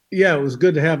Yeah, it was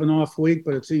good to have an off week,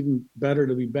 but it's even better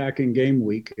to be back in game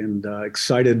week and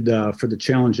excited for the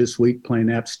challenge this week playing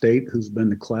App State, who's been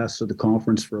the class of the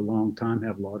conference for a long time.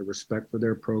 Have a lot of respect for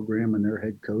their program and their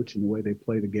head coach and the way they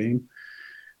play the game.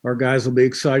 Our guys will be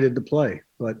excited to play,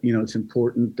 but it's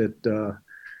important that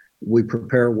we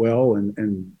prepare well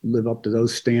and live up to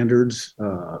those standards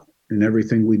in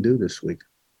everything we do this week.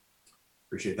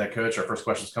 Appreciate that, Coach. Our first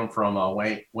questions come from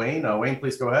Wayne. Wayne,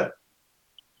 please go ahead.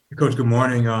 Coach, good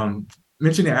morning.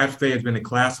 Mentioned that App State has been the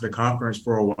class of the conference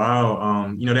for a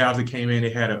while. They obviously came in, they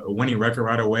had a winning record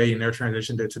right away in their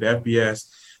transition to the FBS.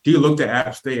 Do you look to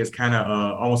App State as kind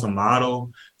of almost a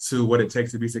model to what it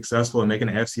takes to be successful in making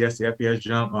the FCS to FBS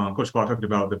jump? Coach Paul talked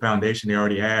about the foundation they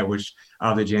already had, which the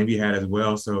JMU had as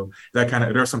well. So that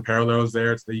there are some parallels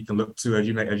there that you can look to as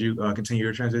you continue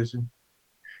your transition.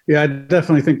 Yeah, I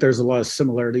definitely think there's a lot of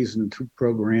similarities in the two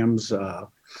programs.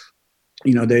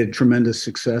 They had tremendous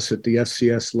success at the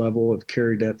FCS level, have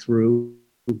carried that through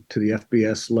to the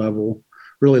FBS level.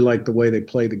 Really like the way they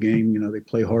play the game. They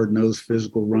play hard-nosed,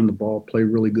 physical, run the ball, play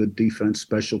really good defense,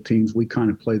 special teams. We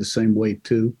kind of play the same way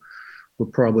too. We're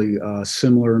probably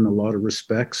similar in a lot of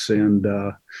respects, and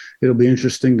it'll be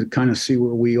interesting to kind of see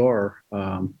where we are.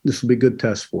 This will be a good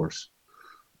test for us.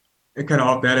 And kind of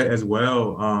off that as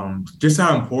well, just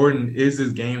how important is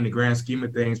this game in the grand scheme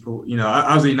of things?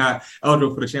 Obviously not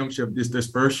eligible for the championship this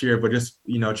first year, but just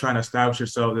trying to establish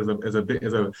yourself as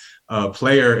a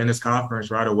player in this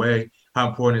conference right away. How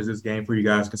important is this game for you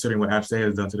guys, considering what App State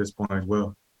has done to this point as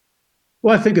well?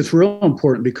 Well, I think it's real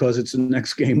important because it's the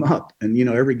next game up, and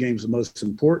every game's the most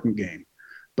important game.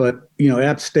 But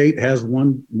App State has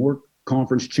won more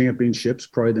conference championships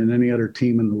probably than any other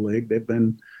team in the league. They've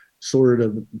been sort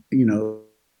of,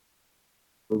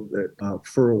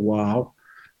 for a while.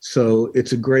 So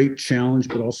it's a great challenge,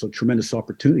 but also a tremendous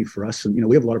opportunity for us. And,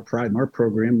 we have a lot of pride in our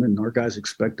program, and our guys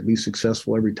expect to be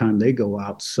successful every time they go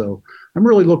out. So I'm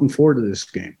really looking forward to this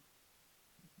game.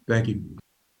 Thank you.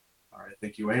 All right.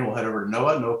 Thank you, Wayne. We'll head over to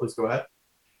Noah. Noah, please go ahead.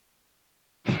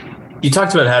 You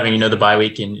talked about having, the bye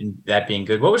week and that being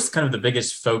good. What was kind of the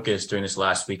biggest focus during this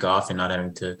last week off and not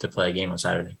having to play a game on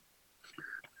Saturday?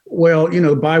 Well,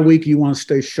 bye week, you want to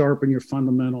stay sharp in your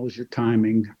fundamentals, your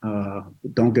timing.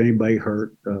 Don't get anybody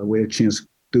hurt. We had a chance to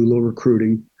do a little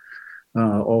recruiting.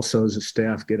 Also, as a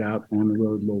staff, get out on the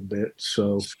road a little bit.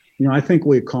 So, I think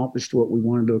we accomplished what we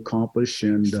wanted to accomplish.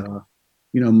 And,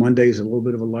 Monday's a little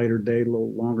bit of a lighter day, a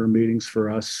little longer meetings for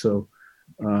us. So,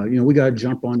 we got to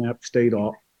jump on App State,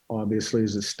 obviously,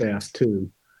 as a staff,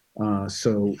 too.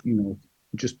 So,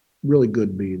 just really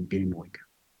good to be in game week.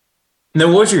 And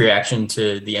then what was your reaction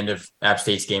to the end of App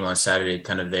State's game on Saturday,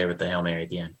 kind of there with the Hail Mary at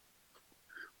the end?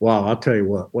 Wow, I'll tell you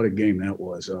what a game that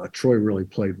was. Troy really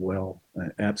played well.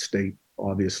 App State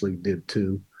obviously did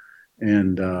too.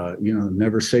 And,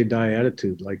 never say die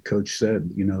attitude, like Coach said.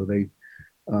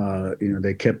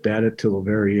 They kept at it till the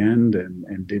very end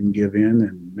and didn't give in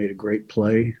and made a great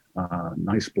play.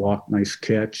 Nice block, nice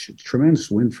catch. Tremendous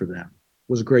win for them. It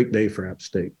was a great day for App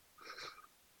State.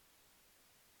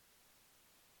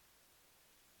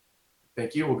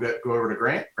 Thank you. We'll go over to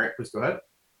Grant. Grant, please go ahead.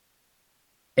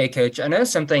 Hey, Coach. I know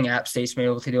something App State's been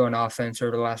able to do on offense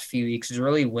over the last few weeks is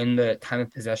really win the time of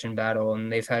possession battle,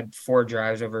 and they've had 4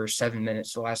 drives over 7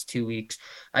 minutes the last 2 weeks.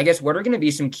 I guess what are going to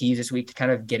be some keys this week to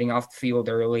kind of getting off the field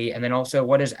early, and then also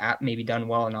what has App maybe done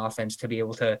well in offense to be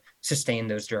able to sustain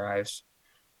those drives?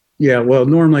 Yeah, well,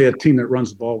 normally a team that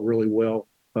runs the ball really well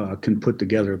can put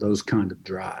together those kind of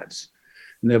drives.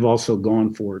 And they've also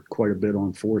gone for it quite a bit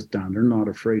on 4th down. They're not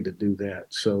afraid to do that.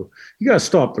 So you got to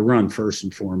stop the run first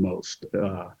and foremost.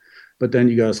 But then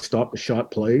you got to stop the shot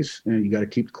plays, and you got to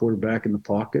keep the quarterback in the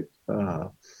pocket.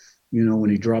 When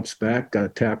he drops back, got to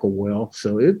tackle well.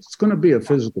 So it's going to be a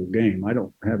physical game. I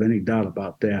don't have any doubt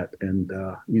about that. And,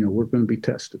 we're going to be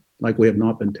tested like we have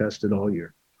not been tested all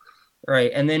year.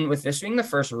 Right. And then with this being the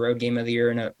first road game of the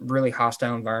year in a really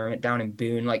hostile environment down in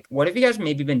Boone, what have you guys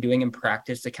maybe been doing in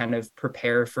practice to kind of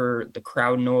prepare for the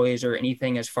crowd noise or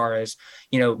anything as far as,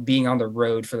 being on the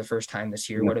road for the first time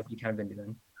this year? Yeah. What have you kind of been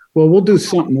doing? Well, we'll do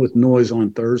something with noise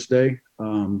on Thursday.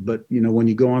 But, when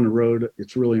you go on the road,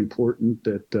 it's really important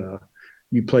that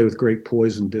you play with great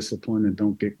poise and discipline and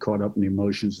don't get caught up in the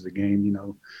emotions of the game.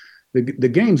 The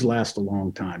games last a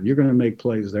long time. You're going to make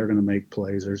plays. They're going to make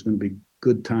plays. There's going to be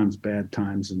good times, bad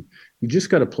times, and you just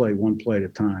got to play one play at a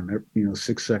time.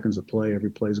 6 seconds of play.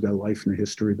 Every play's got a life and a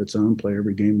history of its own. Play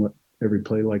every game, every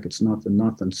play like it's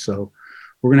nothing. So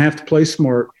we're going to have to play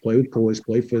smart, play with poise,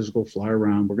 play physical, fly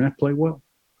around. We're going to have to play well.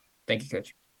 Thank you,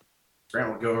 Coach. Grant,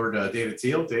 we'll go over to David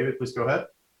Teal. David, please go ahead.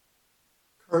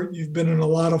 Kurt, you've been in a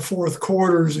lot of fourth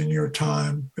quarters in your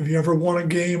time. Have you ever won a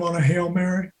game on a Hail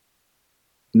Mary?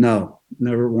 No,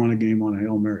 never won a game on a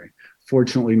Hail Mary.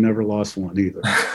 Fortunately, never lost one either.